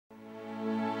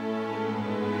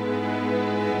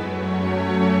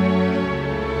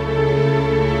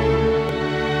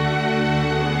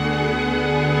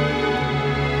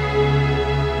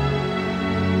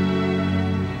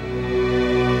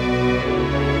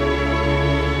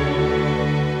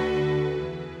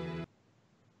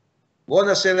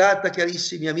Buona serata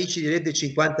carissimi amici di Rete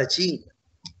 55.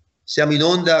 Siamo in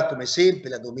onda come sempre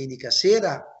la domenica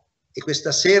sera e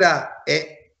questa sera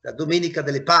è la Domenica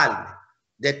delle Palme,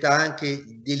 detta anche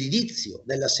dell'inizio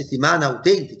della settimana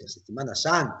autentica, settimana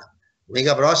santa.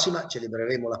 Domenica prossima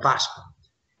celebreremo la Pasqua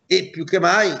e più che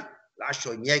mai lascio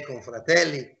ai miei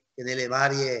confratelli che nelle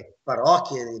varie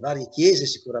parrocchie, nelle varie chiese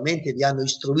sicuramente vi hanno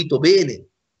istruito bene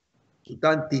su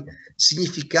tanti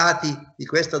significati di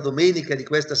questa domenica, di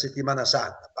questa settimana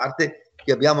santa, a parte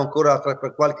che abbiamo ancora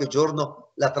per qualche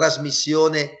giorno la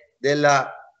trasmissione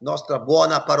della nostra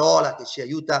buona parola che ci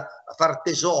aiuta a far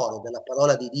tesoro della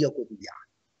parola di Dio quotidiana.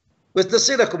 Questa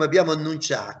sera, come abbiamo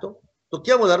annunciato,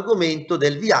 tocchiamo l'argomento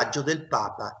del viaggio del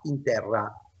Papa in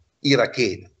terra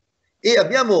irachena e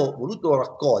abbiamo voluto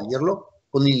raccoglierlo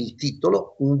con il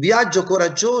titolo Un viaggio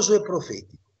coraggioso e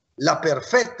profetico, la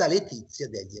perfetta letizia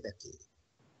degli iracheni.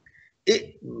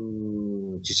 E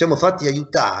ci siamo fatti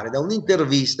aiutare da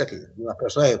un'intervista di una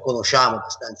persona che conosciamo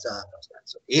abbastanza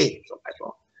bene, insomma,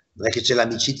 non è che c'è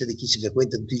l'amicizia di chi si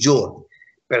frequenta tutti i giorni,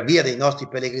 per via dei nostri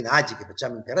pellegrinaggi che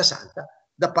facciamo in Terra Santa,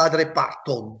 da padre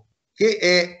Patton, che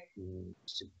è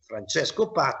Francesco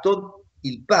Patton,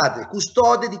 il padre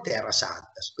custode di Terra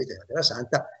Santa. Sapete che la Terra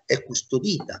Santa è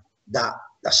custodita da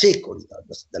secoli,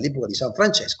 dall'epoca di San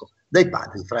Francesco, dai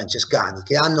padri francescani,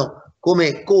 che hanno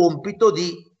come compito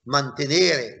di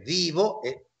mantenere vivo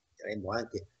e diremmo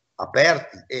anche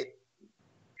aperti e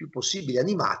più possibile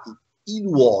animati i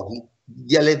luoghi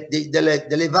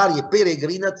delle varie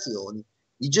peregrinazioni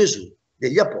di Gesù,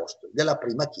 degli Apostoli, della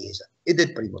prima Chiesa e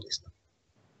del Primo Testamento.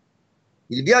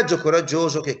 Il viaggio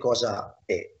coraggioso che cosa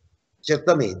è?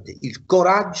 Certamente il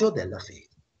coraggio della fede.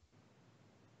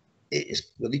 E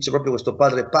lo dice proprio questo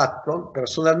padre Patton,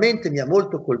 personalmente mi ha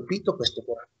molto colpito questo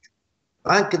coraggio.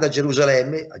 Anche da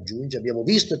Gerusalemme, aggiunge, abbiamo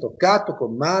visto e toccato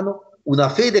con mano una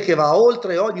fede che va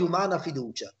oltre ogni umana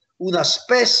fiducia, una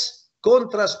spes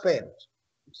contra spes,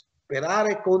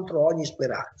 sperare contro ogni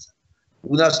speranza,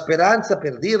 una speranza,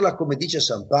 per dirla come dice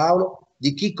San Paolo,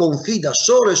 di chi confida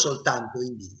solo e soltanto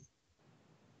in Dio.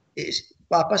 E il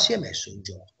Papa si è messo in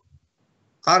gioco,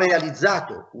 ha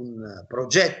realizzato un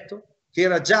progetto che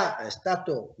era già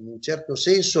stato in un certo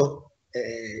senso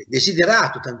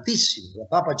desiderato tantissimo da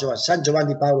Papa San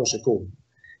Giovanni Paolo II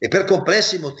e per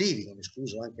complessi motivi, non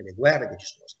escluso anche le guerre che ci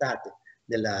sono state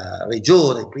nella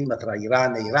regione, prima tra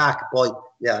Iran e Iraq, poi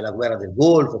la guerra del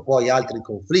Golfo, poi altri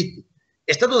conflitti.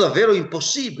 È stato davvero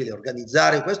impossibile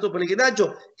organizzare questo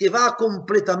pellegrinaggio che va a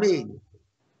completamento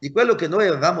di quello che noi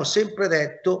avevamo sempre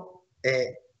detto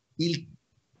è il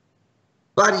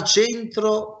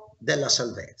baricentro della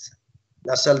salvezza.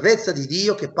 La salvezza di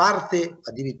Dio che parte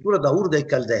addirittura da Ur dei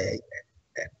Caldei,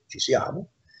 ci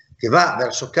siamo, che va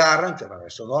verso Carran, cioè va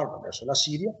verso nord, va verso la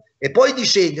Siria, e poi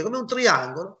discende come un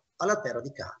triangolo alla terra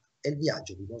di Canaan. È il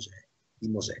viaggio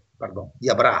di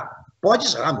Abramo. Poi ci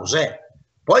sarà Mosè,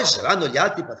 poi ci saranno gli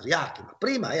altri patriarchi, ma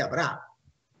prima è Abramo.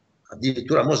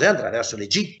 Addirittura Mosè andrà verso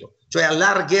l'Egitto, cioè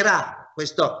allargherà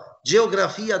questa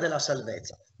geografia della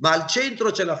salvezza. Ma al centro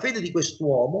c'è la fede di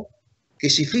quest'uomo che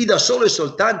si fida solo e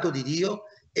soltanto di Dio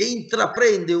e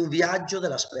intraprende un viaggio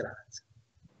della speranza,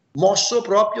 mosso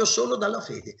proprio solo dalla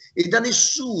fede e da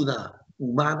nessuna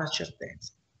umana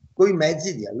certezza, con i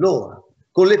mezzi di allora,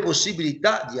 con le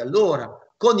possibilità di allora,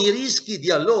 con i rischi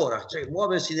di allora, cioè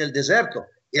muoversi nel deserto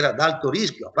era ad alto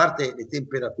rischio, a parte le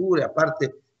temperature, a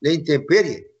parte le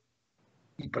intemperie,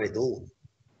 i predoni,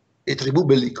 le tribù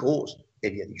bellicose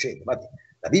e via dicendo. Infatti,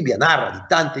 la Bibbia narra di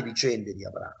tante vicende di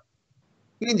Abramo.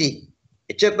 Quindi,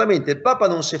 e certamente il Papa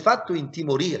non si è fatto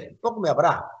intimorire, un po' come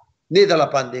Abramo, né dalla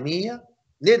pandemia,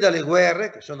 né dalle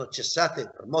guerre che sono cessate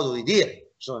per modo di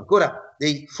dire, sono ancora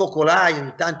dei focolai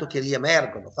ogni tanto che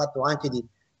riemergono, fatto anche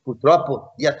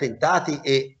purtroppo di attentati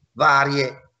e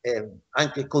varie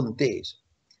anche contese,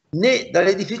 né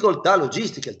dalle difficoltà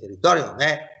logistiche. Il territorio non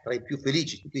è tra i più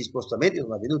felici, tutti gli spostamenti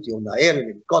sono avvenuti con un aereo, un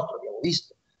elicottero, abbiamo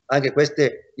visto anche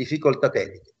queste difficoltà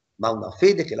tecniche, ma una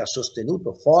fede che l'ha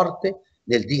sostenuto forte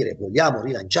nel dire vogliamo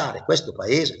rilanciare questo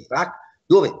paese, l'Iraq,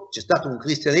 dove c'è stato un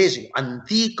cristianesimo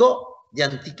antico, di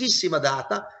antichissima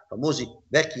data, famosi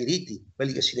vecchi riti,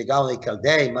 quelli che si legavano ai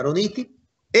Caldei, ai Maroniti,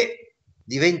 e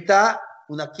diventa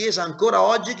una chiesa ancora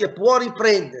oggi che può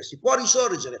riprendersi, può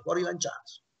risorgere, può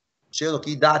rilanciarsi. C'erano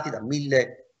chi dati da 1,5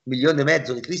 milioni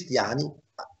di cristiani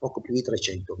a poco più di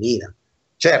 300.000.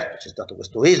 Certo, c'è stato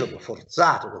questo esodo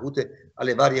forzato dovute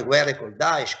alle varie guerre col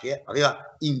Daesh che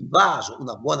aveva invaso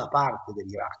una buona parte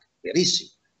dell'Iraq,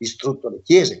 verissimo, distrutto le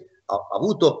chiese, ha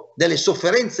avuto delle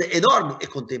sofferenze enormi e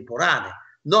contemporanee,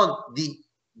 non di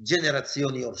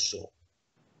generazioni or sono.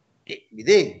 È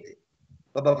evidente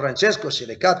Papa Francesco si è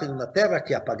recato in una terra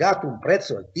che ha pagato un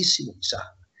prezzo altissimo di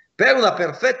sangue per una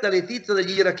perfetta letizia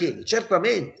degli iracheni,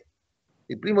 certamente.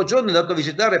 Il primo giorno è andato a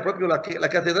visitare proprio la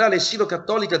cattedrale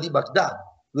siro-cattolica di Baghdad,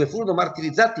 dove furono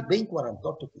martirizzati ben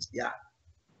 48 cristiani.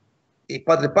 E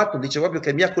padre Patto dice proprio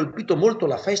che mi ha colpito molto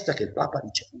la festa che il Papa ha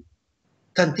ricevuto.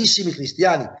 Tantissimi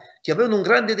cristiani che avevano un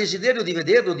grande desiderio di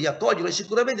vederlo, di accoglierlo, e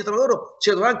sicuramente tra loro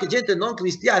c'era anche gente non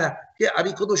cristiana che ha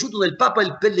riconosciuto nel Papa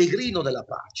il pellegrino della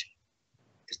pace.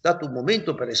 È stato un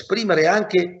momento per esprimere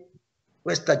anche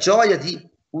questa gioia di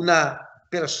una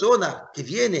persona che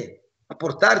viene a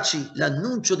portarci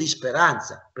l'annuncio di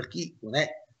speranza. Per chi non è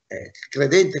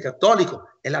credente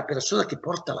cattolico, è la persona che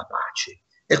porta la pace,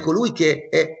 è colui che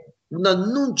è un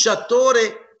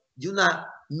annunciatore di una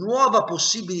nuova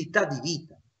possibilità di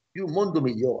vita, di un mondo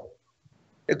migliore.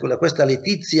 Ecco questa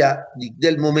letizia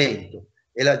del momento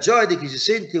e la gioia di chi si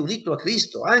sente unito a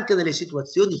Cristo anche nelle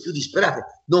situazioni più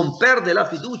disperate, non perde la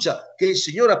fiducia che il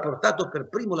Signore ha portato per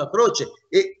primo la croce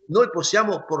e noi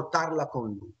possiamo portarla con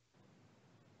Lui.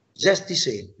 Gesti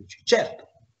semplici, certo,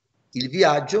 il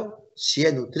viaggio si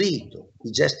è nutrito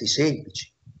di gesti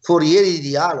semplici, forieri di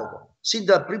dialogo, sin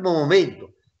dal primo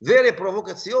momento, vere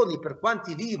provocazioni per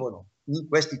quanti vivono in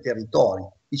questi territori,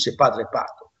 dice padre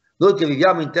Patto. Noi che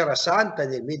viviamo in Terra Santa e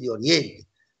nel Medio Oriente,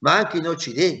 ma anche in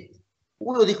Occidente.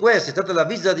 Uno di questi è stata la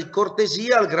visita di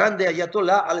cortesia al grande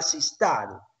Ayatollah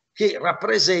al-Sistani, che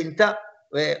rappresenta,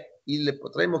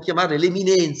 potremmo chiamare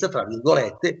l'eminenza, tra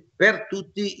virgolette, per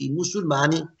tutti i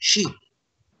musulmani sciiti.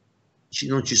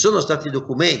 Non ci sono stati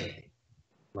documenti,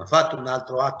 non ha fatto un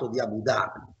altro atto di Abu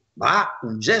Dhabi, ma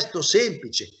un gesto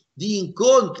semplice di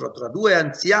incontro tra due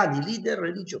anziani leader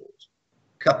religiosi,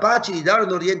 capaci di dare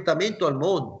un orientamento al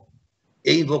mondo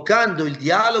e invocando il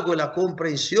dialogo e la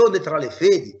comprensione tra le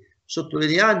fedi,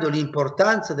 sottolineando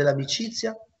l'importanza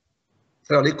dell'amicizia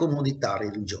tra le comunità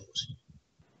religiose.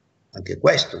 Anche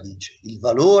questo dice il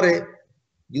valore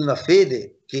di una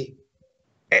fede che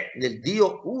è nel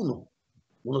Dio uno,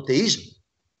 monoteismo,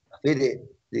 la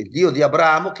fede del Dio di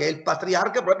Abramo, che è il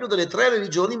patriarca proprio delle tre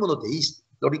religioni monoteiste,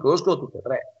 lo riconoscono tutte e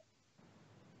tre.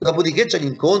 Dopodiché c'è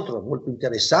l'incontro molto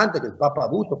interessante che il Papa ha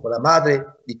avuto con la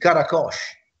madre di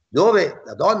Karakosh, dove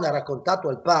la donna ha raccontato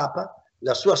al Papa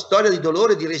la sua storia di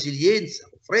dolore e di resilienza,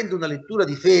 offrendo una lettura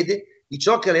di fede di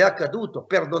ciò che le è accaduto,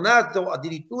 perdonato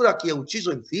addirittura chi ha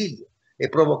ucciso il figlio e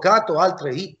provocato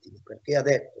altre vittime, perché ha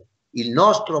detto: il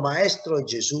nostro maestro è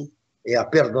Gesù e ha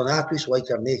perdonato i suoi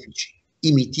carnefici.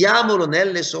 Imitiamolo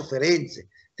nelle sofferenze,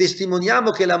 testimoniamo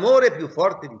che l'amore è più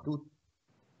forte di tutti.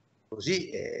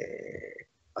 Così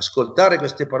ascoltare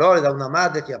queste parole da una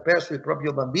madre che ha perso il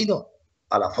proprio bambino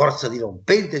ha la forza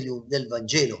dirompente del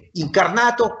Vangelo,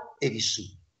 incarnato e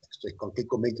vissuto. Questo è anche il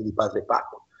commento di padre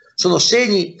Paco. Sono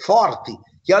segni forti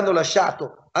che hanno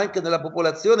lasciato anche nella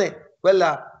popolazione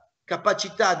quella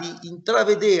capacità di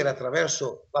intravedere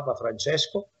attraverso Papa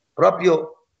Francesco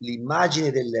proprio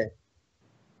l'immagine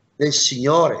del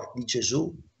Signore, di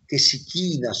Gesù, che si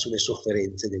china sulle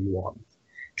sofferenze degli uomini,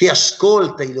 che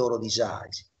ascolta i loro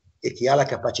disagi e che ha la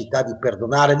capacità di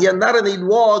perdonare, di andare nei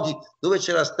luoghi dove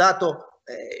c'era stato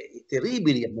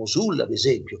terribili, a Mosul ad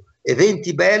esempio,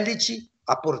 eventi bellici,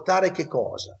 a portare che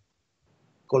cosa?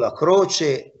 Con la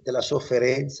croce della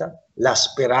sofferenza, la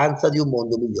speranza di un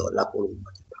mondo migliore, la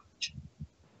colomba di pace,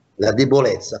 la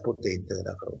debolezza potente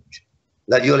della croce.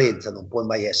 La violenza non può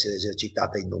mai essere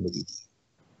esercitata in nome di Dio.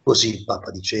 Così il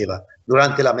Papa diceva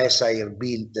durante la messa a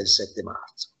Erbil del 7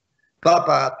 marzo. Il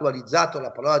Papa ha attualizzato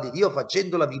la parola di Dio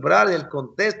facendola vibrare nel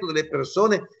contesto delle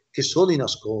persone che sono in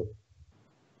ascolto,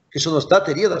 che sono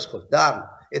state lì ad ascoltarlo,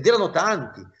 ed erano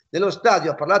tanti. Nello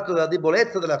stadio ha parlato della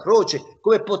debolezza della croce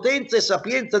come potenza e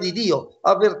sapienza di Dio,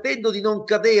 avvertendo di non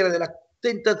cadere nella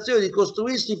tentazione di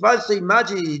costruirsi false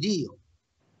immagini di Dio.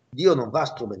 Dio non va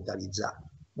strumentalizzato,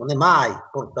 non è mai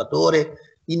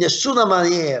portatore in nessuna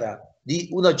maniera di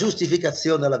una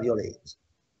giustificazione alla violenza.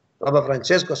 Papa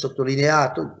Francesco ha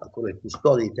sottolineato, ancora il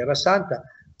custode di Terra Santa,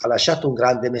 ha lasciato un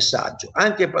grande messaggio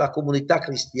anche per la comunità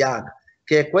cristiana,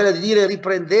 che è quella di dire: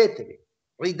 riprendetevi,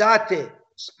 ridate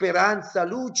speranza,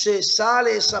 luce,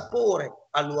 sale e sapore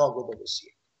al luogo dove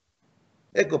siete.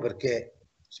 Ecco perché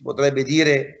si potrebbe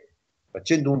dire,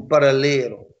 facendo un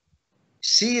parallelo,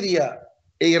 Siria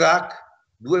e Iraq,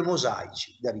 due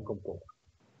mosaici da ricomporre.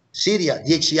 Siria,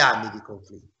 10 anni di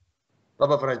conflitto.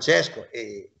 Papa Francesco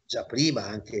e già prima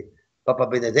anche Papa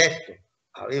Benedetto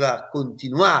aveva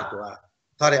continuato a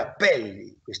fare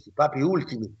appelli, questi papi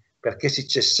ultimi, perché si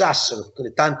cessassero tutte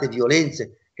le tante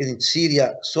violenze che in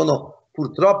Siria sono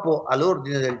purtroppo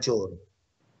all'ordine del giorno.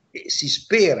 E si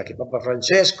spera che Papa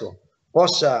Francesco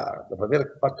possa, dopo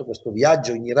aver fatto questo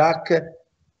viaggio in Iraq,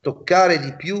 toccare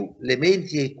di più le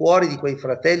menti e i cuori di quei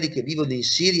fratelli che vivono in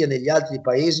Siria e negli altri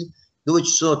paesi dove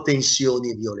ci sono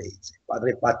tensioni e violenze.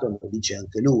 Padre Patton lo dice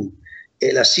anche lui.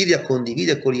 E la Siria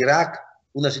condivide con l'Iraq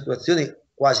una situazione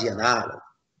quasi analoga.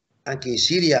 Anche in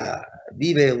Siria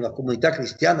vive una comunità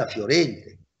cristiana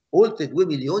fiorente, oltre 2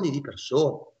 milioni di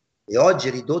persone, e oggi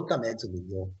è ridotta a mezzo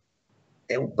milione.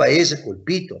 È un paese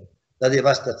colpito da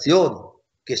devastazioni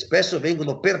che spesso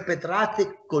vengono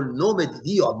perpetrate col nome di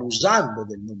Dio, abusando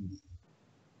del nome di Dio.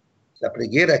 La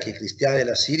preghiera è che i cristiani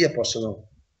della Siria possano,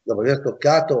 dopo aver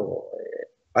toccato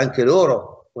anche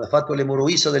loro, come ha fatto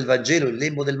l'emoroissa del Vangelo, il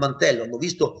lembo del mantello, hanno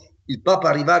visto il Papa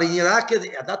arrivare in Iraq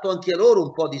e ha dato anche a loro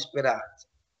un po' di speranza,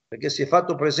 perché si è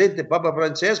fatto presente Papa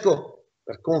Francesco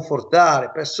per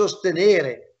confortare, per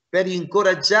sostenere, per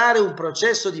incoraggiare un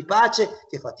processo di pace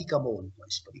che fatica molto a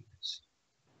esprimersi.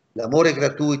 L'amore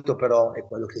gratuito però è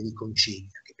quello che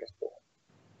riconcilia, che perdona.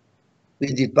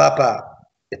 Quindi il Papa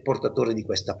è portatore di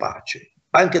questa pace,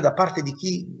 anche da parte di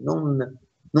chi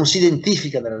non si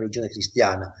identifica nella religione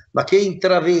cristiana, ma che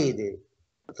intravede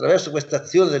attraverso questa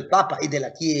azione del Papa e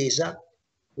della Chiesa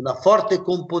una forte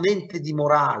componente di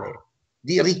morale,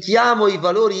 di richiamo ai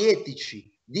valori etici,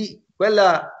 di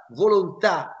quella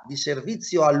volontà di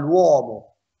servizio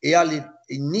all'uomo e alle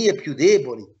etnie più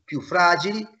deboli, più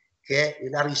fragili, che è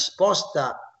la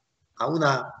risposta a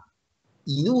una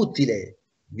inutile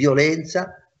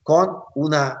violenza con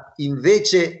una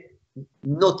invece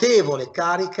notevole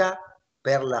carica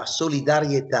per la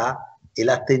solidarietà e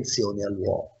l'attenzione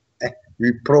all'uomo.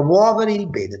 Il promuovere il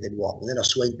bene dell'uomo nella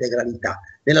sua integralità,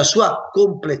 nella sua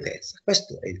completezza.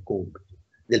 Questo è il compito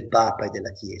del Papa e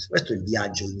della Chiesa. Questo è il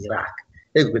viaggio in Iraq.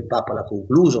 Ecco che il Papa l'ha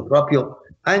concluso proprio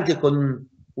anche con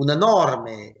un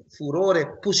enorme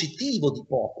furore positivo di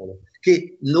popolo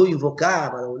che lo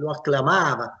invocava, lo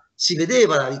acclamava. Si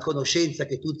vedeva la riconoscenza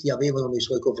che tutti avevano nei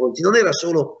suoi confronti. Non era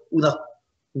solo un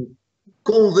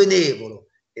convenevolo,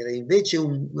 era invece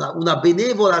una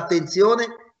benevola attenzione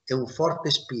e un forte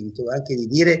spirito anche di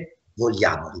dire: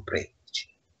 vogliamo riprenderci,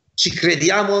 ci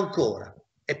crediamo ancora,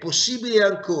 è possibile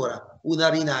ancora una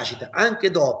rinascita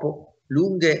anche dopo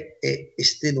lunghe e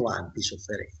estenuanti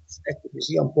sofferenze. Ecco, che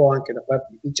sia un po' anche da parte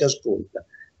di chi ci ascolta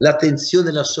l'attenzione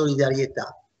e la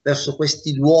solidarietà verso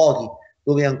questi luoghi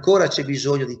dove ancora c'è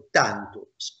bisogno di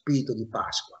tanto spirito di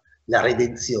Pasqua, la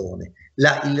redenzione,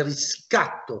 il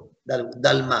riscatto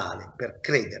dal male per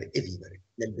credere e vivere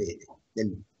nel bene,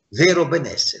 nel vero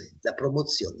benessere, la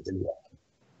promozione dell'uomo.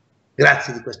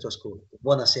 Grazie di questo ascolto,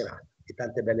 buona serata e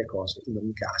tante belle cose in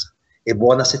ogni casa e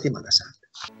buona settimana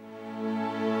santa.